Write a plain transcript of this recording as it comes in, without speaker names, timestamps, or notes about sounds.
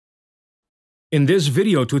In this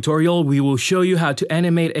video tutorial, we will show you how to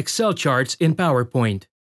animate Excel charts in PowerPoint.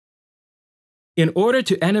 In order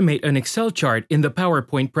to animate an Excel chart in the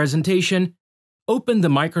PowerPoint presentation, open the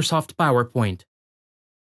Microsoft PowerPoint.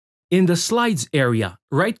 In the Slides area,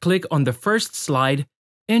 right-click on the first slide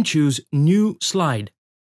and choose New Slide.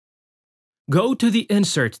 Go to the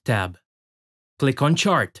Insert tab. Click on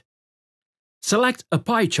Chart. Select a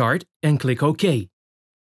pie chart and click OK.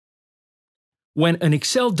 When an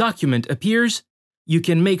Excel document appears, you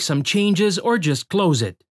can make some changes or just close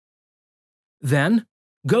it. Then,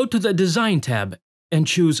 go to the Design tab and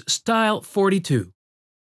choose Style 42.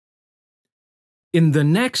 In the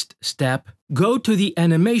next step, go to the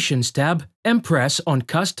Animations tab and press on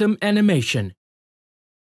Custom Animation.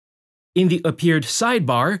 In the appeared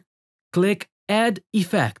sidebar, click Add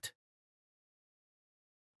Effect.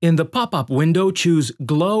 In the pop-up window, choose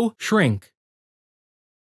Glow Shrink.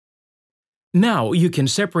 Now you can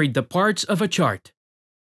separate the parts of a chart.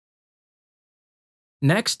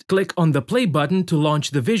 Next, click on the play button to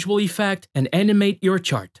launch the visual effect and animate your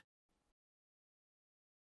chart.